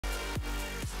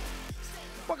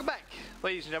Welcome back,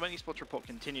 ladies and gentlemen. eSports Report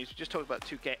continues. We just talked about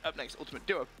 2K. Up next, Ultimate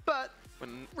Duo. But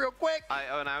real quick,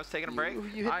 when I was taking a break,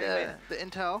 you hit the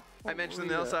intel. I mentioned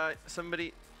the else.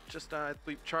 Somebody just, I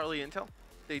believe Charlie Intel,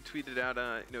 they tweeted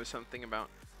out something about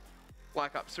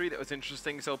Black Ops 3 that was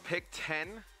interesting. So Pick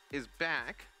 10 is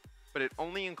back, but it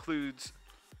only includes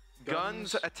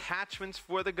guns, attachments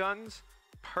for the guns,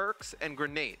 perks, and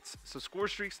grenades. So score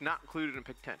streaks not included in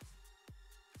Pick 10.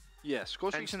 Yeah,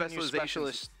 score streaks and the new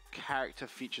specialist character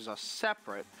features are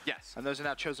separate. Yes. And those are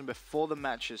now chosen before the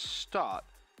matches start.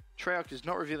 Treyarch is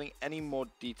not revealing any more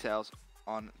details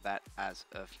on that as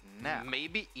of now.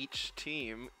 Maybe each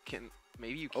team can...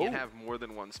 Maybe you can't have more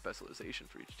than one specialization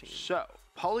for each team. So,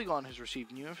 Polygon has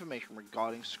received new information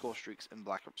regarding score streaks in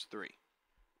Black Ops 3.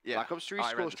 Yeah. Black Ops 3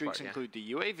 score streaks include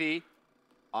the UAV,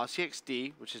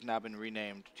 RCXD, which has now been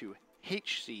renamed to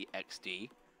HCXD,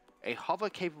 a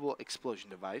hover-capable explosion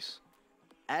device.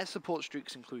 Air support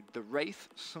streaks include the Wraith,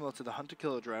 similar to the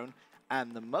Hunter-Killer drone,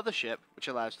 and the Mothership, which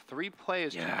allows 3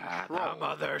 players to control. The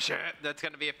Mothership! That's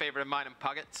going to be a favorite of mine and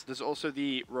Puggets. There's also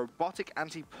the Robotic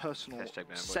Anti-Personal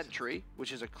Sentry,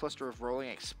 which is a cluster of rolling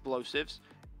explosives.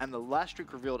 And the last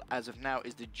streak revealed as of now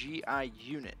is the GI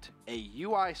Unit, a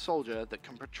UI soldier that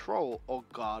can patrol or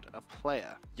guard a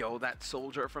player. Yo, that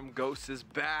soldier from Ghost is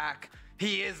back.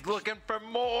 He is looking for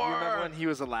more. You remember when he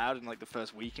was allowed in like the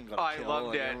first week and got a kill? I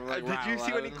loved it. Like, did you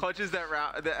see when he clutches that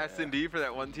round, the S&D for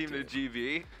that one team to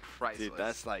GB? Priceless. Dude,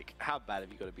 that's like, how bad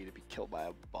have you got to be kill by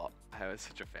a bot? I was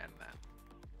such a fan of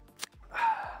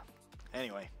that.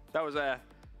 Anyway, that was a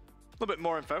little bit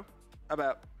more info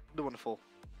about the wonderful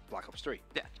Black Ops 3.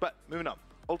 Yeah, but moving on.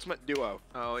 Ultimate Duo.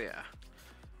 Oh, yeah.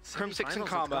 Crim6 and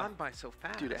Karma. It's gone by so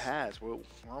fast. Dude, it has. We're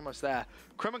almost there.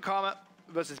 Crim and Karma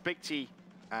versus Big T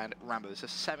and Rambo. This is a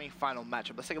semi-final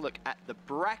matchup. Let's take a look at the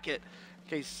bracket in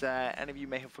case any of you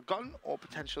may have forgotten or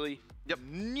potentially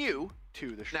new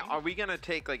to the show. Now, are we going to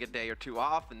take like a day or two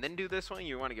off and then do this one?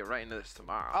 You want to get right into this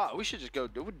tomorrow? Oh, we should just go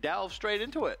delve straight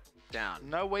into it. Down.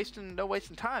 No wasting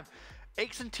time.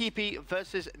 Aches and TP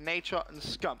versus Nature and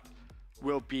Scump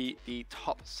will be the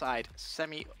top side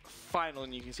semi-final,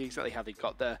 and you can see exactly how they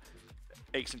got there.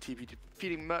 Aches and TP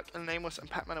defeating Merc and Nameless and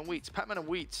Pac-Man and Wheats. Pac-Man and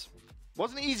Wheats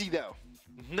wasn't easy though.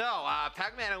 No,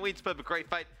 Pac-Man and Wheats put up a great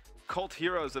fight. Cult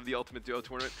heroes of the Ultimate Duo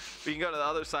tournament. We can go to the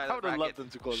other side of the bracket. I would have loved them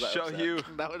to close that.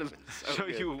 That would have been so show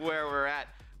good. You where we're at.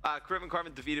 Crim and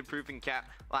Carmen defeated Proof and Cap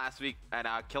last week at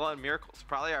Killa and Miracles.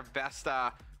 Probably our best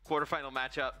quarterfinal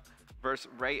matchup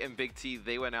versus Ray and Big T.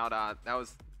 They went out. That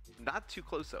was not too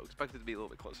close though. Expected to be a little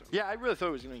bit closer. Yeah, I really thought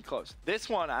it was going to be close. This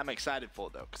one I'm excited for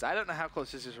though, because I don't know how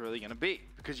close this is really going to be.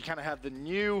 Because you kind of have the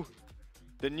new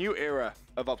era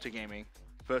of Optic Gaming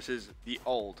versus the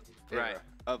old era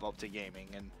of Optic Gaming,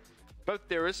 and both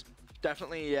eras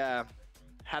definitely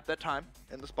had their time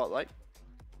in the spotlight.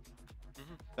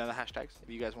 Then the hashtags, if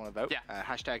you guys want to vote. Yeah.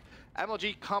 Hashtag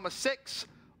MLG Karma 6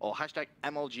 or hashtag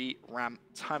MLG Ram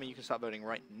Timing. You can start voting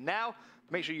right now.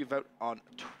 Make sure you vote on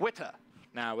Twitter.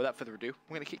 Now, without further ado,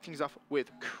 we're going to kick things off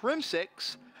with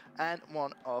Crim6 and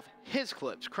one of his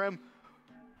clips. Crim,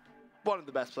 one of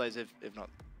the best players, if not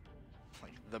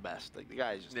like the best. Like the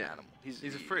guy is just an animal. He's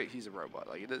a freak. He's a robot.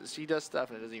 Like he does stuff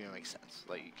and it doesn't even make sense.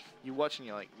 Like you watch and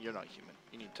you're like, you're not human.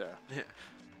 You need to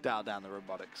dial down the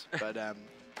robotics. But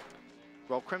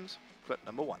roll Crim's clip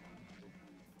number 1.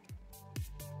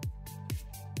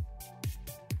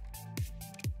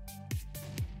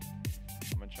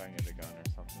 I'm gonna try and get a gun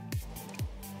or something.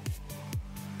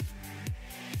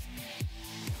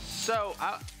 So,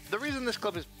 the reason this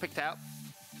clip is picked out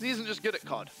is he isn't just good at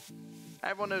COD.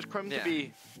 Everyone knows Crim to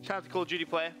be a talented Call of Duty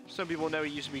player. Some people know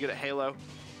he used to be good at Halo.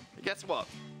 But guess what?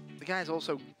 The guy's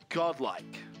also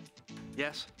godlike.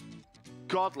 Yes,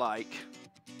 godlike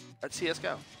at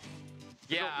CSGO.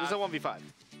 Yeah. This is a 1v5.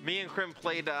 Me and Crim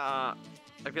played, I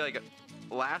feel like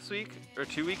last week or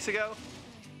 2 weeks ago.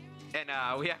 And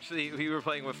we were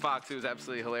playing with Fox. It was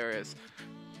absolutely hilarious.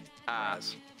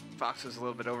 Fox was a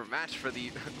little bit overmatched for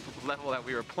the level that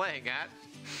we were playing at,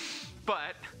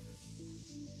 but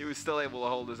he was still able to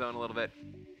hold his own a little bit.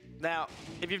 Now,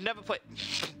 if you've never played,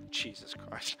 Jesus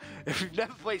Christ, if you've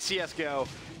never played CSGO,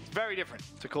 it's very different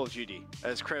to Call of Duty,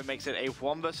 as Crim makes it a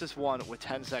 1 versus 1 with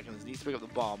 10 seconds, needs to pick up the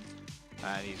bomb,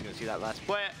 and he's going to see that last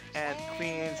player, and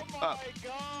cleans up.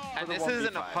 And this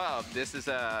isn't a pub, this is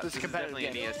definitely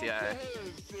an ESCI.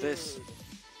 This...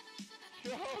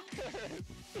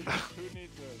 Who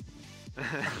needs this? Dude,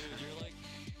 you're like...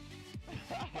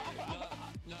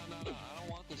 No, I don't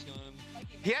want this gun.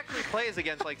 He actually plays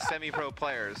against like semi-pro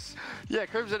players. Yeah,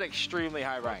 Crim's an extremely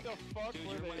high rank.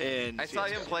 I saw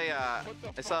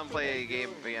him play a game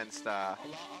against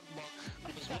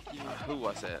who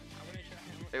was it?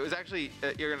 It was actually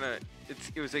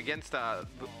it was against the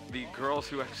girls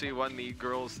who actually won the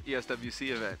girls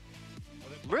ESWC event.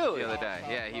 Really? The other day.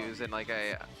 Yeah, he was in like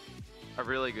a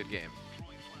really good game.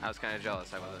 I was kind of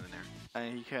jealous I wasn't in there.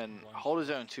 And he can hold his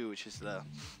own too, which is the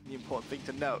important thing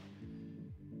to note.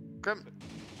 Grim,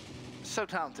 so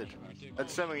talented at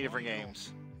so many different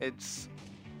games. It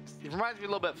reminds me a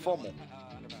little bit of Formal,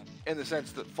 in the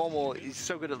sense that Formal is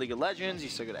so good at League of Legends,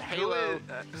 he's so good at Halo.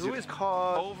 Who is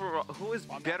COD. overall? Who is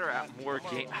better at more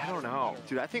game? I don't know.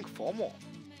 Dude, I think Formal.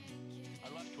 I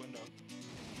left window.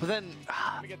 But then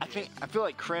I feel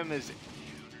like Krim is.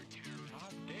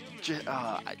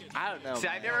 I don't know. See,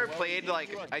 I never played like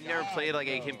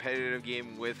a competitive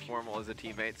game with Formal as a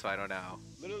teammate, so I don't know.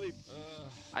 Literally.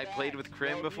 I played with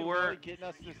Krim before,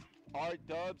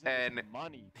 and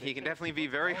he can definitely be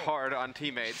very hard on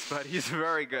teammates, but he's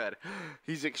very good.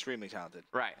 He's extremely talented.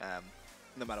 Right.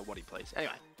 No matter what he plays.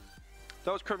 Anyway,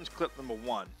 that was Krim's clip number 1.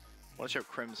 I want to show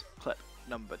Krim's clip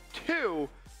number 2,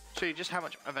 show you just how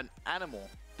much of an animal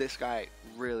this guy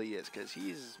really is, because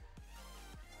he's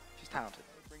talented.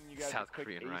 South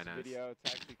Korean rhinos.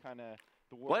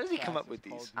 Why does he come up with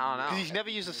these? I don't know. Because he's never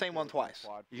used the same one twice.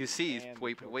 You see, he's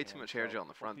way too much hair gel in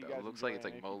the front though. It looks like it's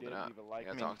like molded up. I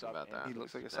gotta talk to him about that. He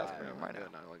looks like a South Korean rhino.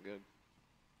 Good, not look good.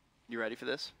 You ready for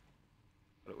this?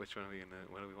 Which one are we gonna?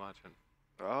 What are we watching?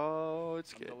 Oh,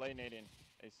 it's good. Delaminating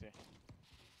AC.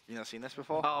 You not seen this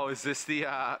before? Oh, is this the?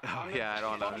 Oh yeah, I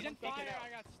don't know. He's in fire, I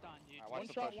got stunned, dude. One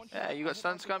shot. Yeah, you got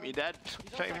stun scum, you dead.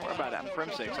 Don't even worry about it. I'm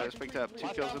Prim 6. I just picked up 2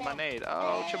 kills with my nade.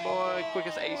 Oh, chaboy,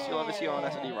 quickest ace you'll ever see on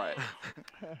S&D Riot.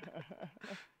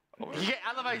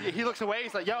 I love how he looks away.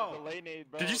 He's like, yo,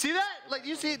 did you see that? Like,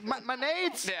 you see my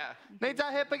nades? Yeah. Nades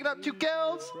out here picking up 2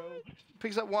 kills.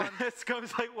 Picks up 1.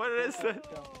 Scum's like, what is this?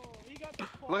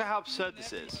 Look at how absurd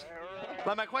this is.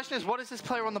 Like, my question is, what is this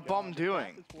player on the bomb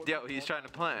doing? Yo, he's trying to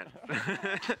plant.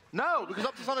 No, because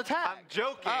Optus on attack. I'm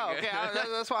joking. Oh, okay.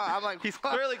 That's why I'm like, He's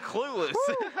clearly clueless.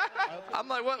 I'm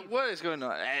like, what is going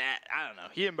on? I don't know.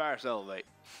 He embarrassed Elevate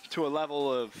to a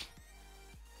level of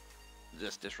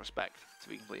just disrespect, to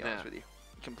be completely honest with you.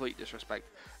 Complete disrespect.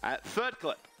 3rd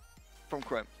clip from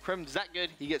Krim. Krim's that good,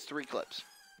 he gets 3 clips.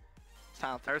 It's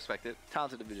talented. I respect it.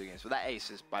 Talented in video games. But that ace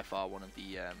is by far one of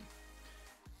the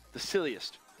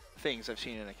silliest things I've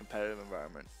seen in a competitive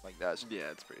environment like that. Yeah,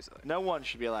 it's pretty silly. No one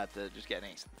should be allowed to just get an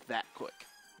ace that quick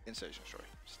in Social Story.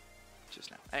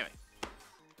 Just now. Anyway,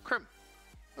 Krim,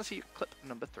 let's see clip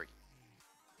number 3.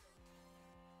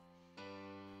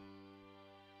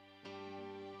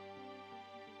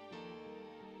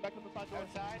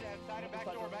 Outside, and back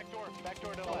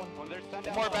door to left. When there's stun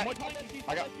More back.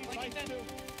 I got.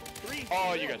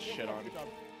 Oh, you got shit on.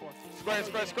 Square.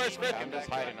 I'm just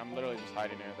hiding. I'm literally just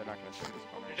hiding here. They're not gonna see this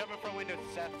coming. You're jumping from window to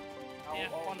Seth. Yeah.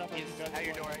 He's at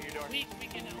your door, We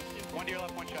can help you. 1 to your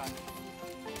left, 1 shot.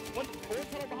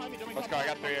 Let's go. I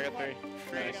got 3.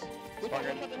 Nice. Spawn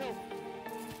good.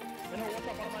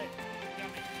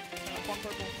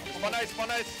 Spawn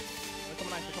nice.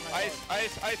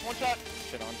 Ice. 1 shot.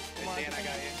 Shit on. Dan, I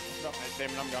got you. Nice,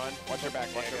 Damon, I'm going. Watch your back.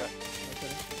 Shit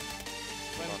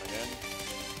on again.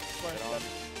 Shit on.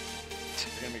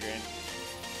 It's gonna be green.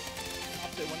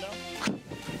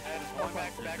 One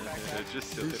back. It's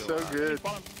just He's so good.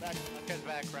 That guy's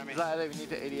back, Remy. I don't even need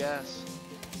the ADS.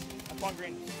 I'm spawn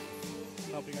green.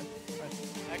 Help you guys.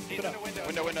 Next, he's in the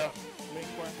window. Window.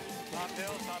 Top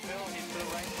hill, he's to the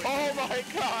right. Oh my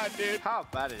god, dude. How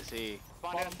bad is he?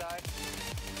 Spawn outside.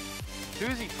 Who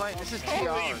is he playing? This is TR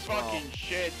Holy as well. fucking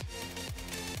shit.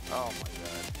 Oh my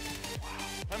god.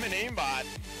 I'm an aimbot.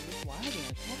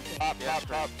 Top.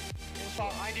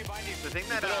 Behind you. The thing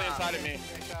that Literally inside of me.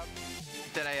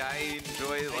 that I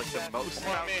enjoy like the most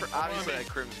about obviously like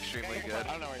Krim's extremely good,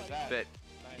 I don't know where he's at. but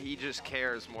he just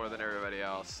cares more than everybody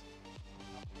else.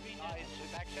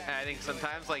 And I think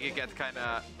sometimes like it gets kind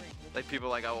of like people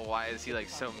like, oh, why is he like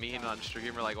so mean on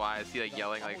stream, or like why is he like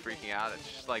yelling, like freaking out?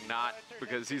 It's just like not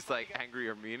because he's like angry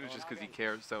or mean. It's just because he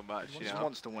cares so much. He You just know?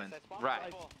 wants to win.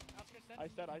 Right. I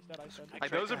said.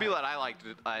 Like those are people that I like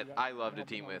to, I love to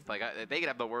team with. Like they could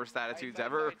have the worst attitudes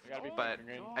ever, but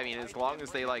I mean, as long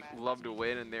as they like love to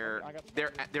win and they're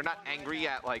not angry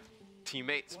at like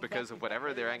teammates because of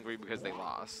whatever, they're angry because they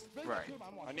lost. Right.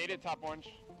 I needed top orange.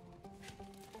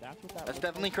 That's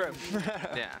definitely Krim.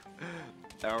 Yeah.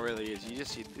 That really is. You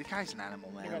just see the guy's an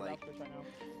animal, man. Like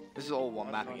this is all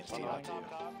one map against TR too.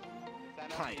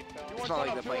 Like, it's not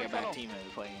like they're playing a bad team,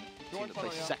 they're playing a team that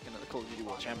plays second at the Call of Duty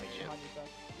World Championship.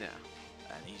 Yeah.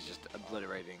 And he's just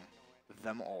obliterating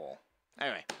them all.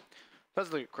 Anyway,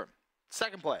 let's look at Krim.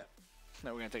 Second player.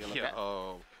 Now we're gonna take a look at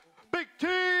Big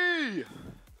T.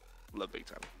 Love Big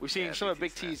Time. We've seen some of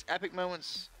Big T's epic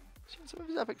moments, Seen some of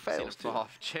his epic We've seen him fails fall too.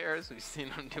 off chairs. We've seen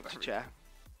him do Off the everything. chair.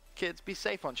 Kids, be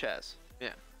safe on chairs.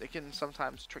 Yeah. They can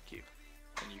sometimes trick you,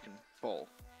 and you can fall.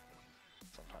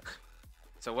 Sometimes.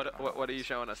 So what are you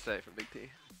showing us today from Big T?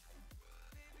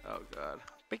 Oh God.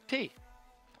 Big T. Take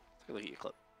a look at your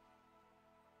clip.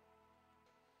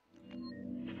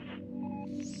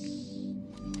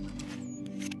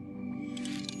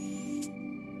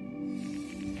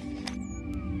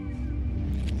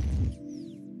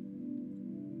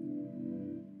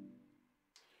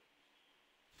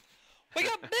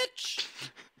 Wake up, bitch!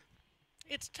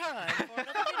 It's time for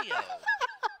another video.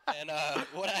 And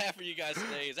what I have for you guys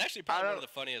today is actually probably one of the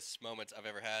funniest moments I've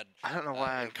ever had. I don't know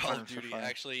why in Call of Duty.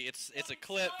 Actually, it's a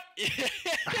clip.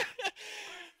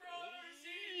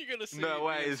 You're gonna see. No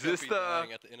way. me and Is this Scumpy the-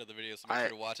 dying at the end of the video? So make sure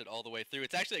to watch it all the way through.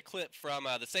 It's actually a clip from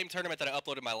the same tournament that I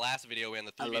uploaded my last video in,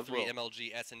 the I love 3v3 Will.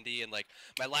 MLG S&D, and like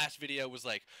my last video was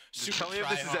like super tell me if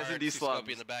this is try-hard, S&D see slums.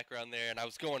 Scumpy in the background there, and I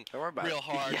was going Don't worry about real it.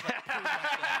 hard. trying to prove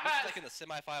myself. This is like in the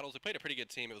semifinals. We played a pretty good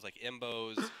team. It was like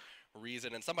Imbo's,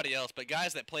 Reason, and somebody else, but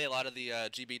guys that play a lot of the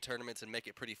GB tournaments and make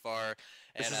it pretty far.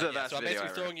 And, This is the best so I'm video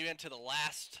basically ever. throwing you into the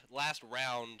last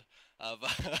round of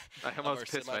I of almost our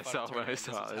pissed semifinal myself when I tournament.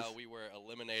 saw This is this. how we were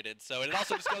eliminated. So it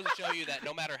also just goes to show you that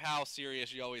no matter how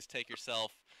serious you always take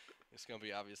yourself,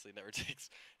 Scumpy obviously never takes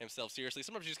himself seriously.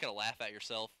 Sometimes you just gotta laugh at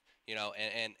yourself, you know,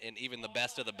 and even the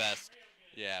best of the best.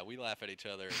 Yeah, we laugh at each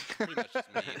other. Pretty much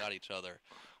just me, not each other.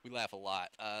 We laugh a lot.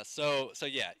 So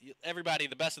yeah, everybody,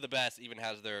 the best of the best, even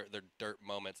has their dirt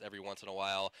moments every once in a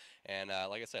while. And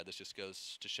like I said, this just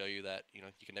goes to show you that you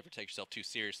can never take yourself too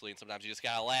seriously, and sometimes you just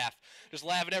gotta laugh, just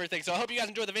laugh at everything. So I hope you guys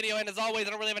enjoyed the video. And as always, I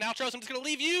don't really have an outro, so I'm just gonna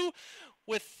leave you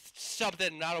with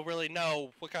something. I don't really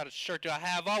know what kind of shirt do I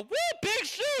have on. Woo, Big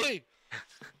Suey!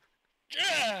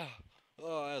 Yeah.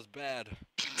 Oh, that was bad.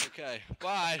 Okay,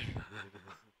 bye.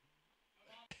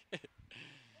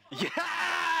 Yes!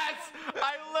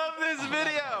 I love this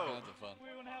video.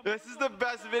 This is the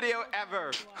best video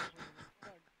ever.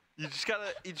 You just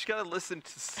gotta listen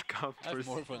to Scum. That's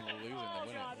more fun than losing than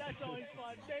winning. That's always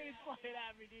fun. Dave's playing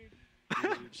at me, dude.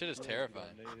 Shit is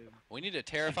terrifying. We need to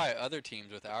terrify other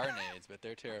teams with our nades, but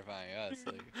they're terrifying us.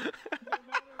 Like, No matter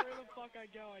where the fuck I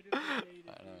go, I just get dated.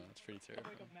 I don't know, it's pretty I'm like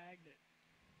terrifying. a magnet.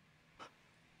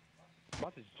 I'm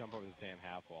about to just jump over this damn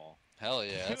half wall. Hell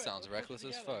yeah, Do that it. sounds Let's reckless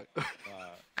as together. fuck.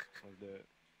 Let's do it.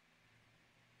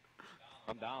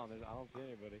 I'm down. I don't see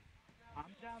anybody. I'm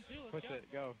down too. Let's Push go.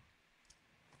 it. Go.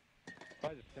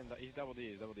 Probably just send. He's double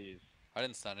D's. Double D's. I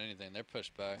didn't stun anything, they're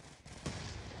pushed back.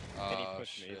 And he Oh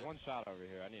pushed me. shit. He's one shot over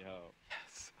here. I need help.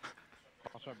 Yes.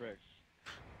 Watch my bricks.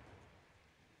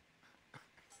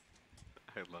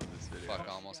 I love this video. Fuck, I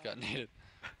almost got naded.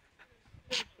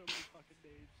 There's so many fucking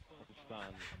days. I'm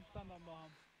stunned. I'm stunned on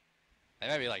bomb. They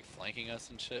might be like flanking us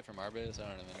and shit from our base, I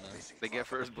don't even know. They get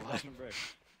first blood. Watch my bricks.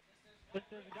 There's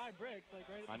a guy bricks like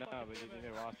right. I at know, the fucking but you pivot. need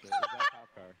to watch it. He's that cop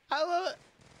car. I love it.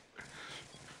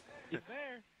 He's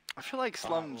there. I feel like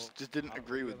Slums well, just didn't I don't-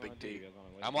 agree you with guys Big wanna do? T. You guys wanna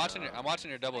wait? I'm watching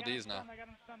your double I got him D's now. stunned, I got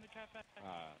him stunned to trap back.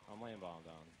 I'm laying bomb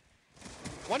down.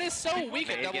 One is so weak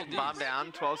at Okay, double getting D's. bombed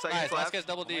down. 12 seconds Nice, last left. guy's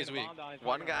double D I'm is laying weak. bomb down, he's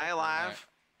One probably guy gonna alive.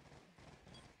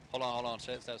 Alright. Hold on,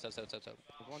 step. There's one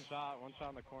shot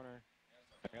in the corner.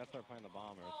 I gotta start playing the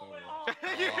bomb or it's over.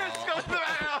 You just go through it.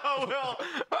 Oh, Will.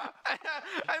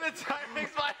 And the time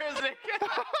expires. Nick.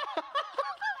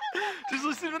 Just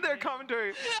listen to their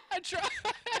commentary. I tried.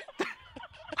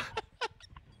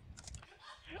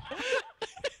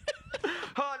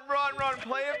 Run.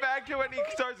 Play it back to when he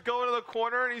starts going to the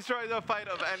corner and he's trying to fight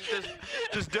him. And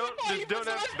just don't have Ben.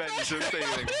 Just don't say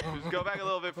anything. Just go back a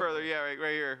little bit further. Yeah, right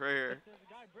here. There's a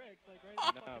guy bricks like right.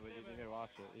 at the No, fucking but you pivot. need to watch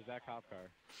it. He's that cop car.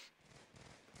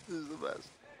 This is the best.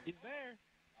 He's there.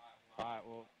 Alright,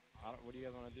 well, what do you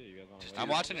guys want to do? You guys want to wait? I'm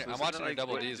watching your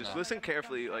double D's Just now. listen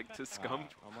carefully, like to Scum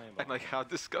I'm laying and bomb. like how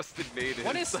disgusted Nate is.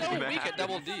 One is so like, weak mad. at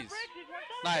double D's. Bricks, he's one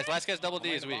shot. Nice, last guy's double I'm D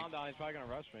laying is the weak. bomb down. He's probably gonna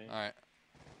rush me. Alright.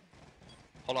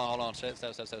 Hold on, step.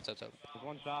 There's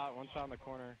one shot in the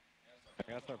corner.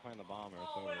 I gotta start playing the bomb or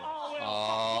it's over.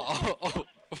 Oh,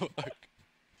 fuck.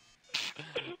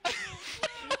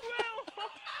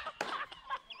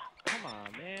 Come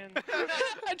on, man.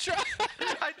 I tried.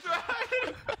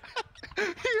 He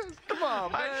goes, come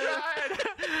on, man. I tried.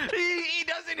 He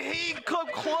doesn't. He come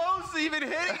close to even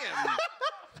hitting him.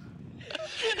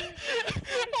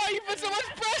 Why you put so much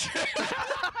pressure?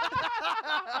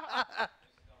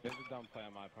 This is a dumb play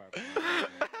on my part.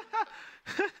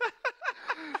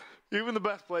 Even the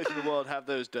best players in the world have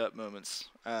those dirt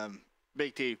moments.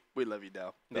 Big T, we love you,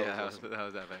 Dell. That was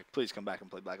epic. Please come back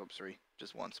and play Black Ops 3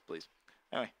 just once, please.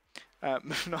 Anyway,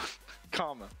 moving on.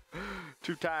 Karma,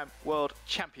 two-time world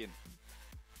champion.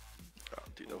 Oh,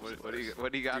 Dude, that was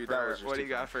What do you got Dude, that was for just what do you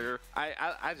too got for your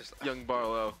I just young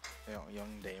Barlow? you know,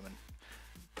 young Damon.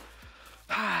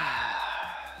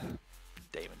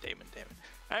 Damon.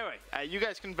 Anyway, you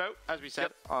guys can vote, as we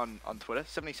said, on Twitter.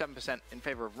 77% in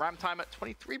favor of Ram Timer,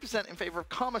 23% in favor of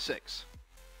Karma 6.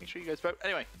 Make sure you guys vote.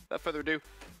 Anyway, without further ado,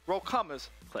 roll Karma's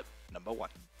clip number 1.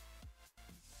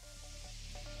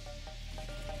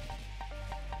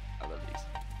 I love these.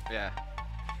 Yeah.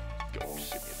 Go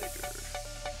Simulator.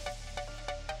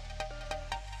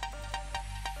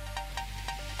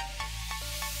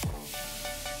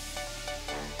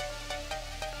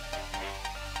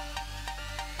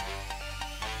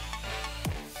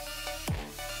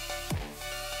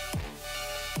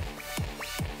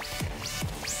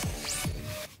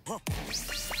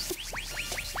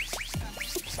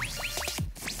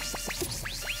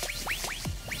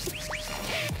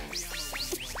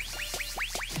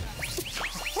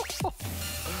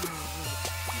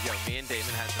 Yo, me and Damon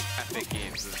had some epic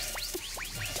games of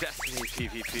Destiny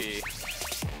PvP.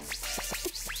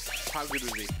 How good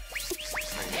was he?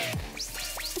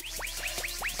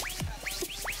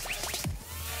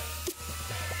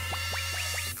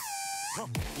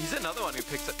 He's another one who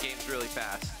picks up games really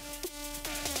fast.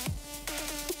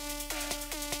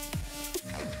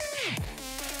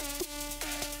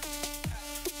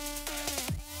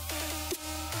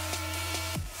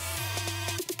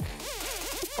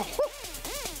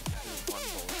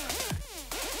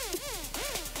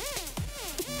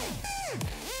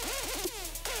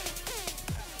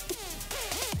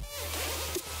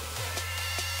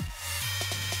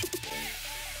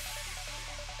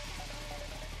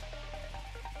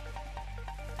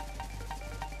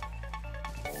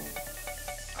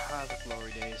 Ah, the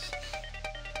glory days.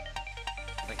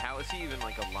 Like, how is he even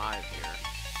like alive here?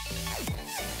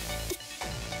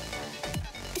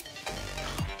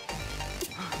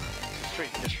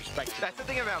 Straight disrespect. That's the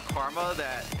thing about Karma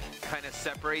that kind of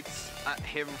separates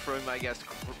him from, I guess,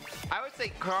 I would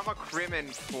say Karma, Krim, and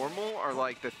Formal are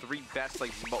like the 3 best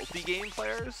like multi-game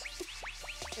players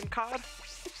in COD.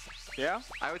 Yeah?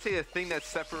 I would say the thing that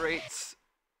separates,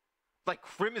 like,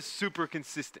 Krim is super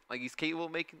consistent. Like, he's capable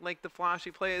of making like the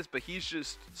flashy plays, but he's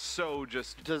just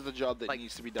Does the job that like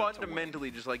needs to be done.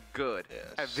 fundamentally just like good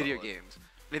at video games.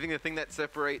 And I think the thing that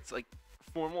separates like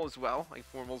Formal as well, like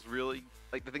Formal's really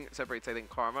like the thing that separates I think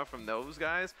Karma from those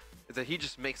guys is that he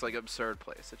just makes like absurd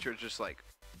plays that you're just like,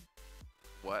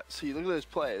 what? So you look at those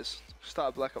plays.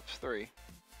 Start Black Ops 3. It's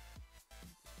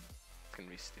gonna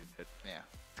be stupid. Yeah.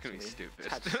 It's gonna be stupid.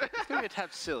 It's gonna be a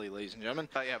tad silly, ladies and gentlemen.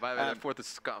 Oh yeah, by the way, that 4th is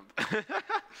scum. It's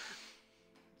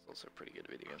also pretty good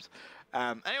video games.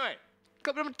 Anyway,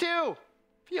 clip number 2.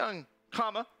 Young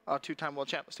Karma, our 2-time world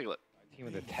champ. Let's take a look. Team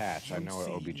with attached. I know what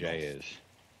OBJ is.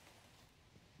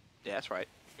 Yeah, that's right.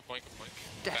 Good point, good point.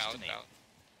 Destiny. Valid.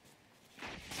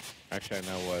 Actually, I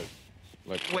know what.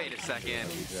 Like, Wait a second.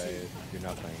 OBJ is. Do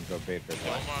nothing. Go bait for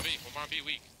One that. more RB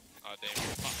weak. Damn.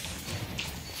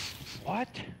 What?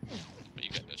 But you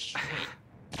got destroyed.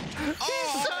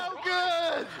 He's so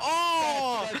good!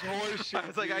 Oh! That's horseshit. I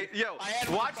was like, I had watch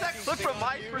one that fucking clip thing from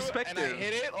my on you, perspective. And I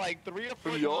hit it like 3 or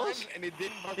 4 yours? times, and it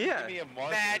didn't fucking Yeah. give me a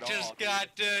mark That at just all.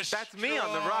 got destroyed. That's me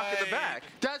on the rock in the back.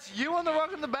 That's you on the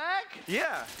rock in the back?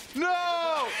 Yeah.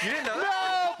 No! You didn't know No!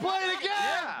 that? Play it again!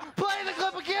 Yeah. Play the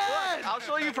clip again! I'll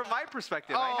show you from my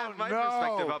perspective. I Oh, have my no.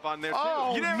 perspective up on there too.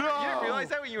 Oh, you didn't no. realize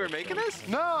that when you were making this?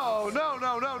 No!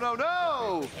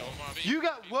 You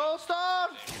got world star?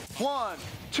 1,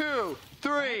 2,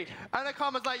 3. And the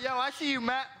comments like, yo, I see you,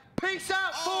 Matt. Peace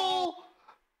out, fool!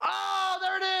 Oh,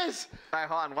 there it is! All right,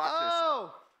 hold on, watch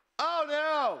Oh! Oh,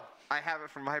 no! this. I have it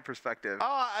from my perspective. Oh,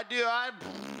 I do. I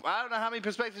don't know how many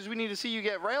perspectives we need to see you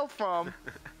get railed from.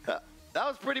 That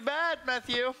was pretty bad,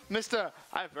 Matthew. Mister,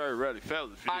 I very rarely fail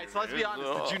this video. All right, so let's be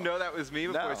honest. Did you know that was me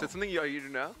before I said something you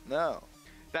didn't know? No.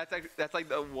 That's like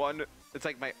the one. It's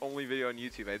like my only video on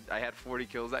YouTube. I had 40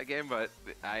 kills that game, but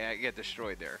I get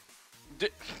destroyed there.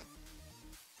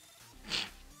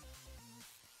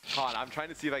 Hold on, I'm trying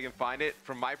to see if I can find it.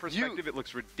 From my perspective, it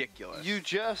looks ridiculous. You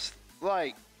just,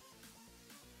 like,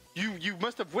 you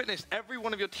must have witnessed every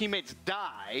one of your teammates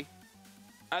die,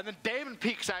 and then Damon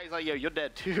peeks out, he's like, yo, you're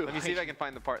dead too. Let me see if I can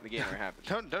find the part in the game where it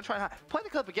happened. Don't try and hide. Play the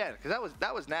clip again, because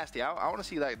that was nasty. I want to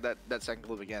see that second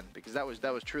clip again, because that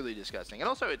was truly disgusting. And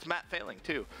also, it's Matt failing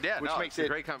too. Yeah, which makes it's a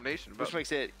great combination. Which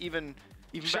makes it even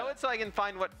Show better. it so I can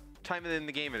find what time in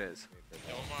the game it is.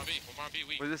 Yeah, one more RB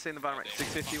weak. What does it say in the bottom right?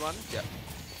 651? Yeah.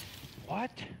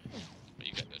 What? But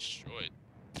you got destroyed.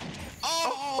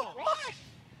 Oh! What?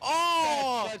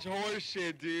 Oh! That's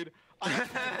horseshit, dude.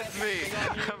 That's me.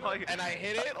 I'm like, And I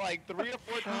hit it like 3 or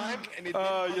 4 times, and it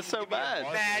Oh, didn't you're so give me a bad.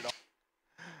 mark at all.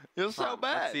 You're so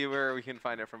bad. Let's see where we can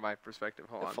find it from my perspective.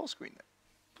 Hold on. Full screen it.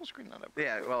 Full screen not up.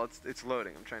 Yeah, well, it's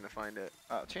loading. I'm trying to find it.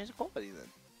 Oh, change the quality then.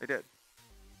 I did.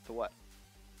 To what?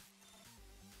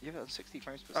 You have it on 60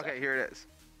 frames per second. Okay, here it is.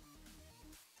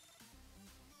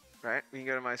 Right, we can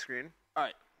go to my screen. All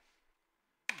right.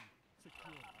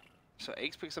 So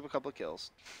Aches picks up a couple of kills.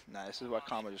 Nah, this is why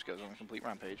Karma just goes on a complete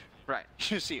rampage. Right.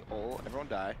 You see everyone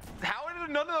die. How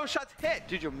did none of those shots hit?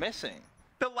 Dude, you're missing.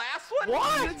 The last one?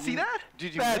 What? You didn't see that?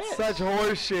 Dude, you That's missed. such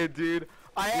horseshit, dude.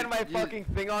 I had my You- fucking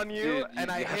thing on you, Dude,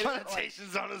 and I you hit have it. Like,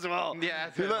 annotations on as well. Yeah,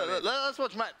 it's Dude, funny. let's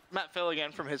watch Matt Phil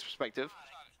again from his perspective.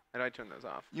 How do I turn those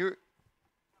off? You're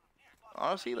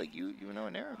honestly like you know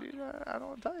an error, dude. I don't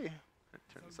want to tell you.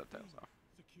 Turn the subtitles off.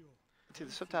 Dude,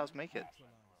 the subtitles make it.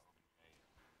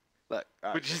 Look,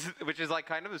 Which is like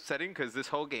kind of upsetting because this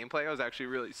whole gameplay was actually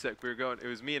really sick. We were going. It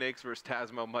was me and Aches versus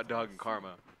Tasmo, Mud Dog, and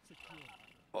Karma.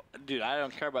 well, dude, I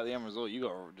don't care about the end result. You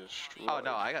go destroy. Oh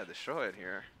no, I got destroyed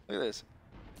here. Look at this.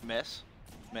 Miss,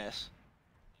 miss,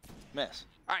 miss.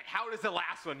 All right, how does the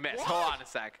last one miss? Hold on a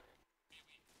sec.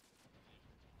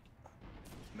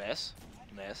 Miss,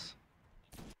 miss,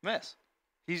 miss.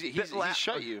 He's last-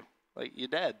 shot you. Like you're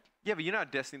dead. Yeah, but you're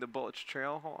not Destiny the Bullets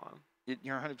trail. Hold on.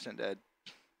 You're 100% dead.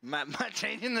 Matt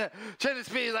changing the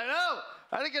speed. He's like, no,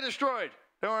 I didn't get destroyed.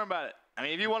 Don't worry about it. I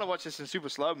mean, if you want to watch this in super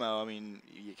slow mo, I mean,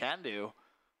 you can do.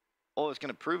 All it's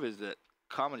gonna prove is that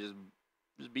Karma just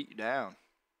beat you down.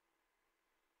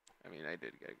 I mean, I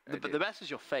did get. The best is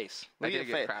your face. I Look at did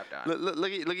your get face. crapped on.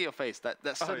 Look at your face. That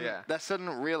sudden, yeah. that sudden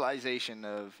realization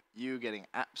of you getting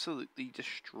absolutely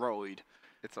destroyed.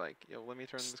 It's like, yo, let me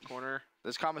turn this corner.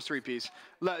 This Karma's 3-piece.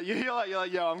 Look, you're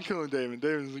like, yo, I'm killing Damon.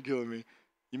 Damon's killing me.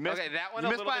 You missed. Okay, that one you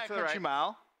a missed little by bit to a the country right.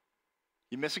 mile.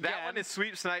 You miss again. That one is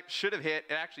sweep snipe. Should have hit.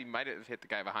 It actually might have hit the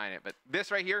guy behind it. But this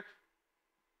right here.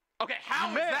 Okay, how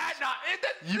is that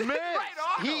not? You missed.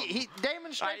 Right on him.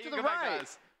 Damon straight Alright, to you the go back, right.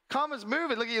 guys. Karma's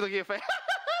moving. Look at your face.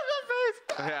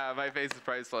 That face. Yeah, my face is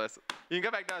priceless. You can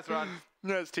go back to us, Ron.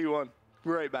 No, it's 2-1.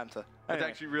 Great banter. It's Anyway,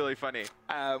 actually really funny.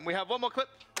 we have one more clip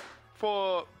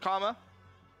for Karma.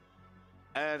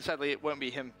 And sadly, it won't be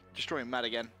him destroying Matt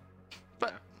again. But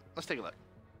Yeah. let's take a look.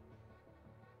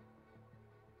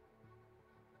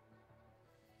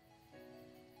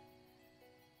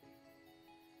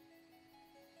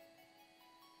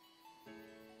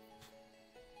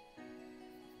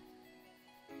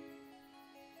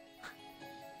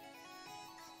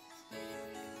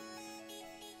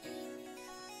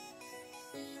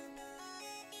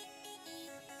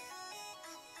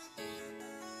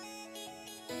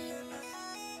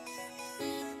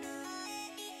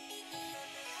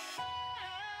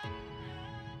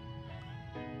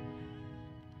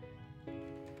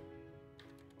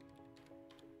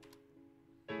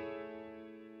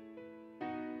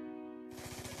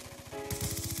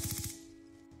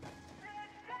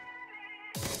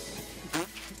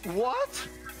 What?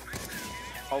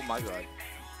 Oh my god.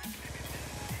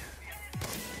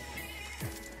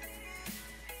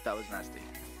 That was nasty.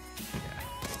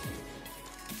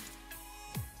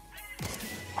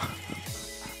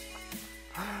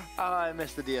 Oh, I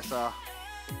missed the DSR.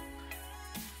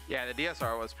 Yeah, the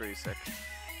DSR was pretty sick.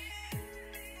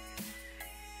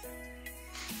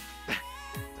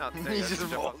 No, there you He go, just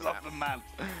jump rolled off off the map.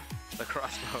 the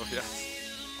crossbow, yes.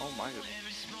 Oh my god.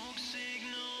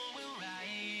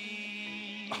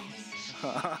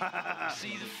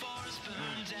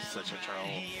 Such a troll.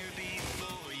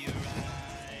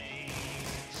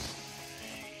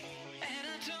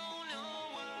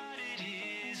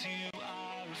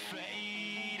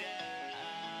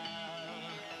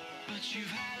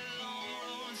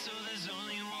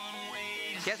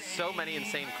 He has so many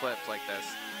insane clips like this.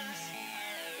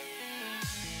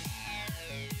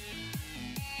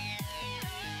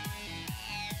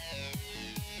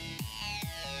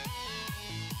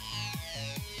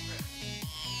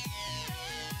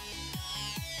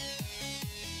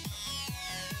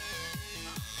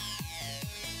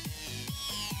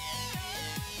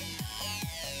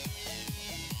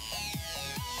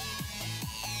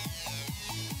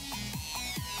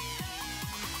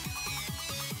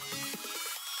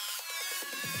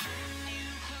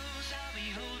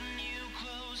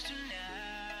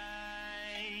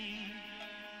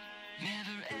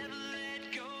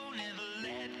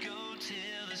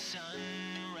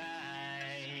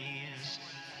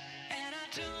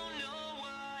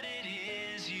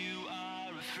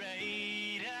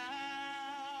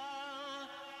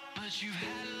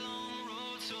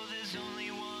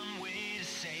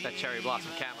 That cherry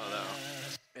blossom camo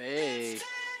though. Hey.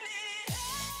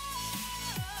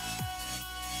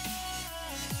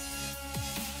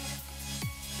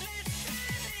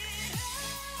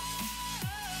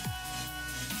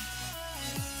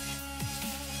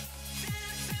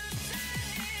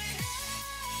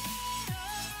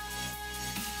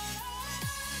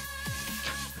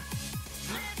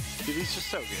 Dude, he's just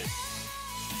so good.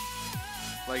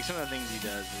 Like, some of the things he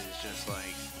does is just,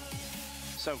 like,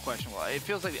 so questionable. It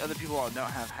feels like the other people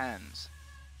don't have hands.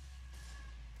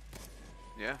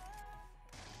 Yeah.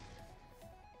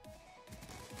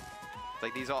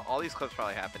 Like all these clips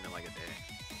probably happened in like a day.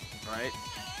 Right?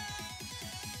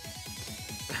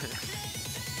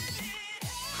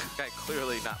 This guy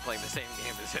clearly not playing the same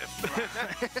game as him.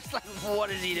 It's like,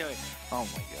 what is he doing? Oh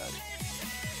my god.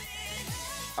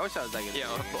 I wish I was that good.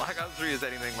 Yeah, if Black Ops 3 is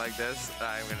anything like this,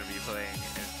 I'm going to be playing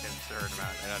an absurd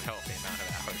amount, an unhealthy amount of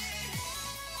hours.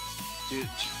 Dude,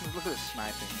 look at the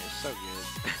sniping. It's so good.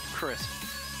 Crisp.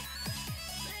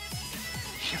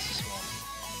 Yes, this one.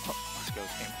 Oh, let's go,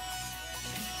 team.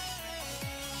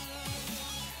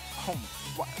 Oh,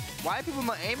 why are people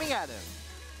not aiming at him?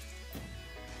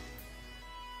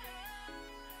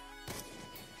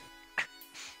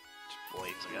 Just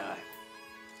blades a guy.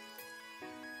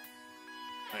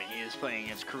 I mean, he is playing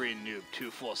against Korean noob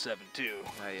 2472.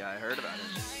 Yeah, I heard about it.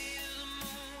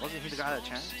 Wasn't he the guy that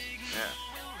changed?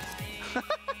 Yeah.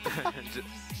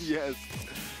 Yes.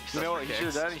 You know what he should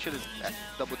have done? He should have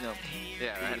double jumped. Yeah, He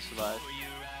right. would have survived.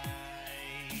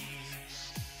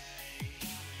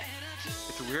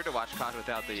 It's weird to watch COD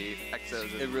without the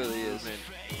exos. It really is. movement.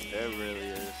 It really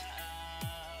is.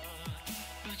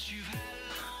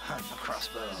 A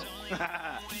crossbow.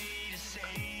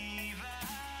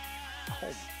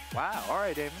 Oh, wow. All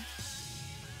right, Damon.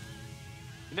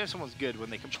 You know someone's good when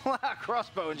they can pull out a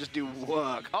crossbow and just do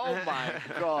work. Oh my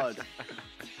god.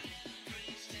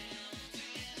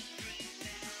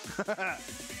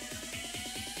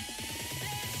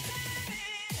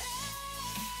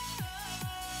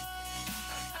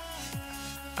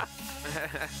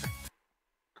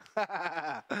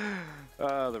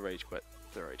 The rage quit.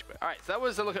 The rage quit. All right, so that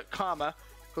was a look at Karma.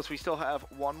 Of course, we still have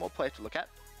one more player to look at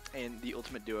in the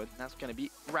Ultimate Duo, and that's going to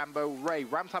be Rambo Ray.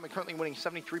 Ramtime are currently winning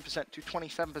 73% to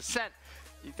 27%.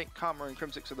 You think Karma and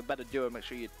Crimsix are the better duo? Make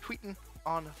sure you're tweeting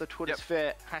on the Twitter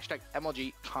sphere, hashtag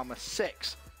MLG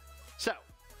Karma6. So,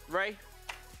 Ray,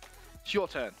 it's your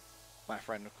turn, my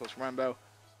friend. Of course, Rambo,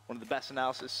 one of the best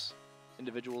analysis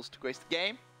individuals to grace the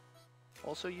game.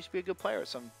 Also used to be a good player at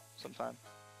some time.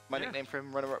 My nickname for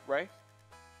him, runner-up Ray.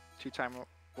 Two-time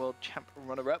world champ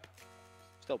runner-up.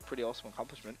 Still a pretty awesome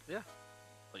accomplishment. Yeah.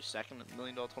 Placed second at the $1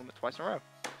 million tournament twice in a row.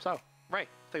 So, Ray,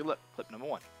 take a look. Clip number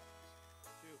 1.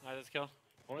 Nice, let's kill.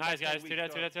 Nice, guys. Do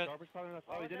that.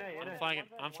 Oh, he didn't. I'm flying it.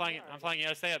 I'm flying it. You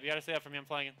gotta stay up. You gotta stay up for me. I'm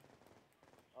flying it.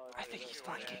 I think he's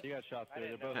flanking. You got shots,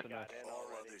 dude. They're both in there.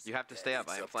 You have to stay up.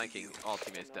 I am flanking. All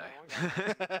teammates die.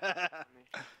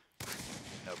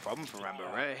 No problem for Rambo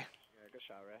Ray. Yeah, good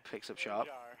shot, Ray. Picks up sharp.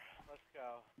 Let's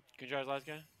go. Gunjar's last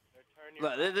guy.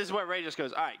 Look, this is where Ray just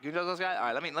goes, all right, Gunjar's last guy?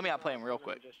 All right, let me outplay him real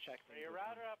quick. Just check. Your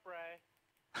router up, Ray.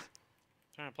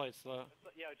 Trying to play it slow.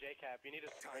 Yo, JCap, you need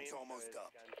a screen. Time's almost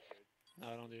up. No,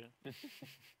 I don't do it.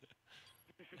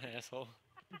 Asshole.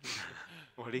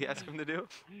 What did he ask him to do?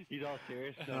 He's all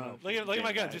serious. Look at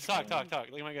my gun. Just talk. Look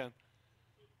at my gun.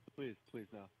 Please,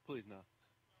 no. Please, no.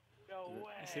 No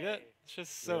way. You see that? It's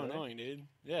just so annoying, dude.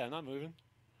 Yeah, I'm not moving.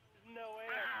 No way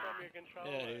that's from your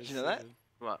controller. Yeah, dude. Did you know that?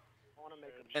 What? I want to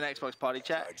make In Xbox party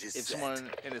chat, if someone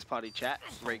in his party chat,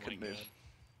 Ray couldn't move. Did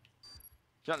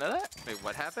you not know that? Wait,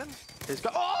 what happened? His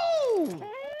oh!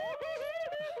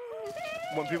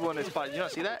 When people in his party, did you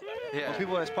not see that? Yeah. When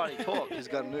people in his party talk, his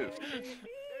gun moved.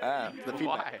 Ah, the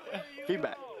feedback.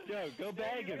 Feedback. Yo, go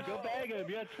bag him. Go bag him.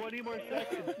 You have 20 more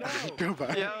seconds. No. Go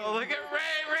back. Yo, look at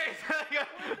Ray. Ray's like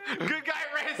good guy.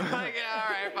 Ray's like, yeah,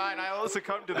 all right, fine. I will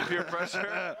succumb to the peer pressure.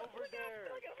 Over there.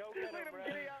 Go get him,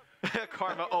 Ray.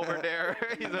 Karma over there.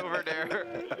 He's over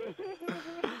there.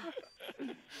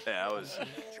 Yeah, I was.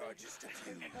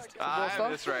 I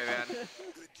miss Ray, man.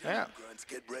 Yeah.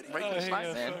 Ray can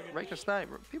snipe, man. Ray can snipe.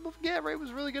 People forget Ray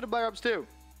was really good at Black Ops 2.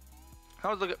 I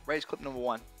was looking at Ray's clip number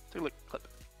 1. Take a look at clip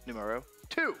numero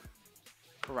 2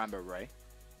 for Rambo Ray.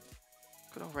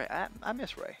 Good old Ray. I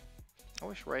miss Ray. I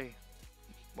wish Ray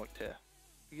worked here.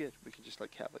 We could just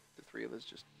like have like the three of us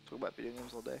just talk about video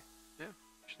games all day. Yeah.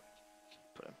 Just, like,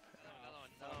 put him.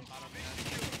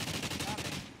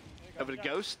 Over to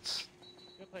Ghosts.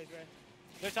 Good plays, Ray.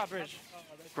 They're top bridge.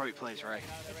 Great plays, Ray.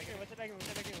 What's the bag?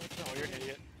 Oh, you're an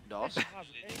idiot. Dos. You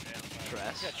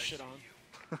Dress. got shit on.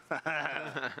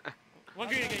 One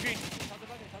green again, green. Top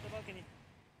the balcony.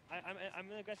 I'm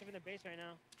aggressive in the base right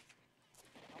now.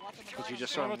 Because you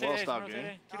just saw him well stop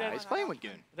Goon. He's playing with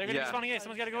Goon. They're gonna be spawning A.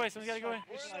 Someone's gotta go away. Spawn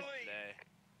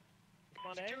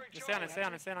A. Just stay on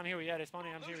it. I'm here. Yeah, they're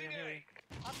spawning. I'm here.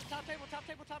 Top table,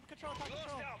 control.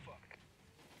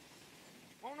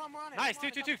 Oh, no, I'm on it. Nice, I'm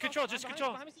on 2-2-2. it. Control, just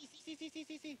control. Behind me,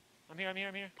 see. I'm here.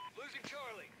 Losing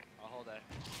Charlie. I'll hold that.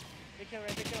 Big kill, Ray,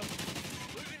 big kill.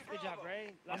 Good job,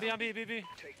 Ray. I'm B. I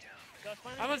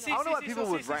I'm on C. I don't know why C, people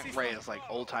C, would C, rank C, Ray C. as like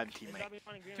old-time teammate.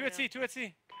 2 at C. Losing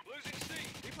C.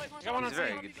 I got one on He's a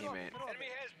very C. good teammate. Enemy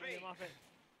has B.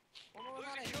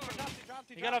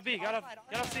 He got off B. Got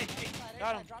off C.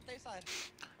 Got him. Drop the side.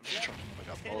 I'm just trying to pick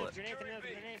up bullet.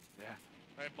 Grenade.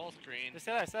 Alright, both green. Just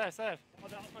stay there.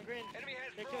 On green.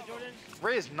 Big kill, Jordan.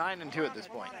 Ray is 9-2 at this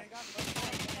point.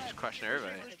 Just crushing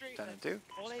everybody. 10-2.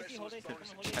 Hold AC, hold AC.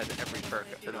 Has every perk.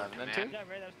 11-2. Good job,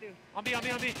 Ray, that was two. On B.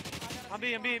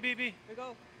 Here we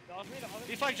go. Dog me, dog me.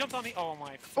 He flag jumped on me. Oh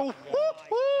my. Oh,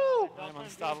 woo! I'm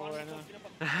unstoppable right now.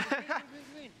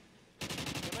 Green.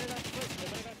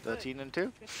 13-2. Good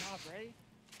job, Ray.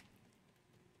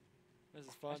 This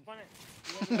is fun. Spun it.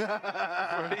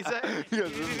 What did he say?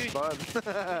 Yes, this is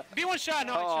fun. B one shot.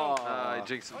 No, I Oh. choked.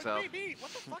 He jinxed himself. B.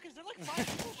 What the fuck is there like 5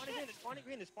 people? Spawning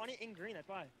green. They're spawning in green. That's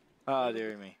why. Oh,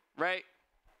 dear me. Ray.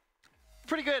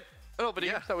 Pretty good. A little bit.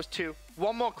 Yeah. That was 2.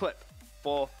 One more clip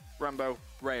for Rambo,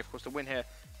 Ray, of course, to win here.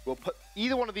 We'll put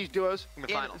either one of these duos In the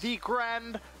in finals. the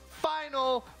grand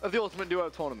final of the Ultimate Duo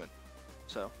Tournament.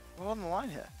 So, a lot on the line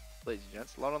here, ladies and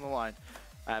gents. A lot on the line.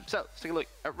 So, let's take a look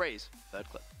at Ray's third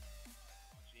clip.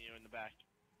 See you in the back.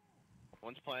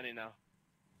 One's planning now.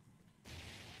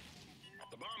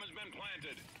 The bomb has been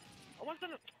planted. One's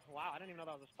in the... Wow, I didn't even know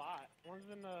that was a spot. One's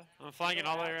in the... I'm flanking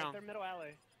all the way around. Their middle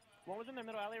alley. One was in their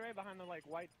middle alley, right behind the like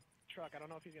white truck. I don't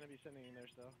know if he's gonna be sitting in there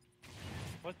still.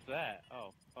 What's that?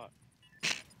 Oh, fuck.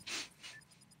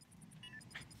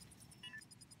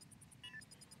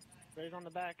 Ray's on the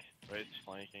back. Ray's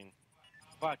flanking.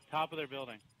 Fuck, top of their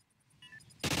building.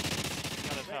 Nice,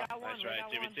 Ray.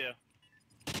 2v2.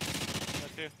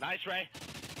 That's two. Nice, Ray.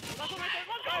 Come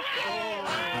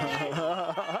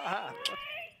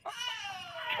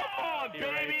on, He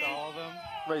raped all of them.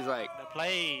 Ray's like, The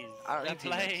plays. I don't The need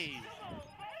teammates.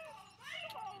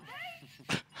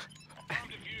 plays.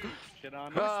 Get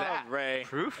on. Who's that? Ray.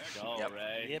 Proof? Go, Yep.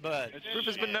 Ray. Yeah, bud. Proof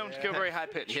has been known to go very high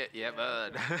pitch Yeah,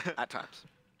 bud. at times.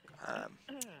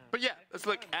 But yeah, let's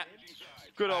look at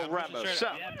good old Rambo.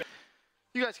 So,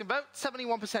 you guys can vote.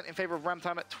 71% in favor of Ram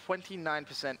Time, at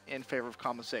 29% in favor of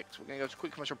Karma 6. We're going to go to a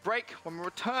quick commercial break. When we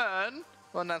return,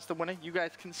 we'll announce the winner. You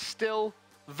guys can still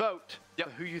vote for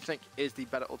who you think is the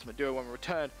better Ultimate Duo when we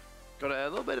return. Got a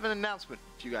little bit of an announcement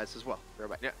for you guys as well. Be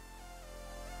right back. Yeah.